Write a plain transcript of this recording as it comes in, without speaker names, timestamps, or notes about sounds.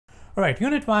All right,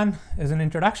 Unit 1 is an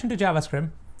introduction to JavaScript.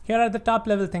 Here are the top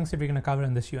level things that we're going to cover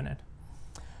in this unit.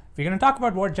 We're going to talk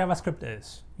about what JavaScript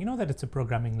is. You know that it's a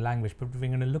programming language, but we're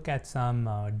going to look at some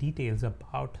details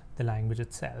about the language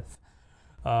itself.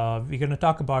 We're going to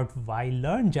talk about why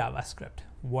learn JavaScript.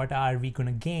 What are we going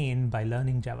to gain by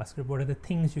learning JavaScript? What are the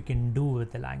things you can do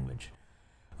with the language?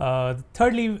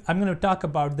 Thirdly, I'm going to talk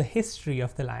about the history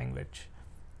of the language.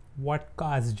 What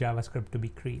caused JavaScript to be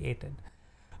created?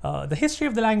 The history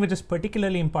of the language is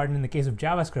particularly important in the case of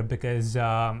JavaScript because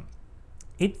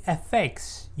it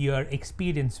affects your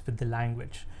experience with the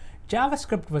language.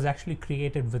 JavaScript was actually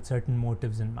created with certain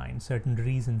motives in mind, certain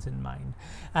reasons in mind.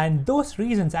 And those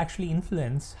reasons actually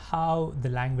influence how the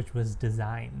language was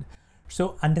designed.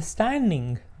 So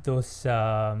understanding those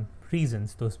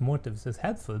reasons, those motives is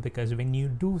helpful because when you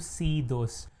do see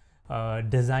those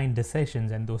design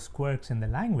decisions and those quirks in the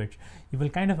language, you will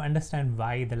kind of understand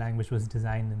why the language was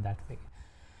designed in that way.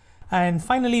 And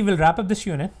finally, we'll wrap up this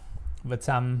unit with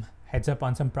some heads up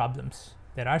on some problems.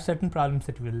 There are certain problems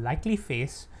that you will likely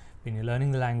face when you're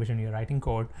learning the language and you're writing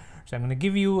code. So I'm going to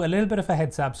give you a little bit of a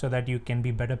heads up so that you can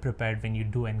be better prepared when you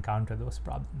do encounter those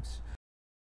problems.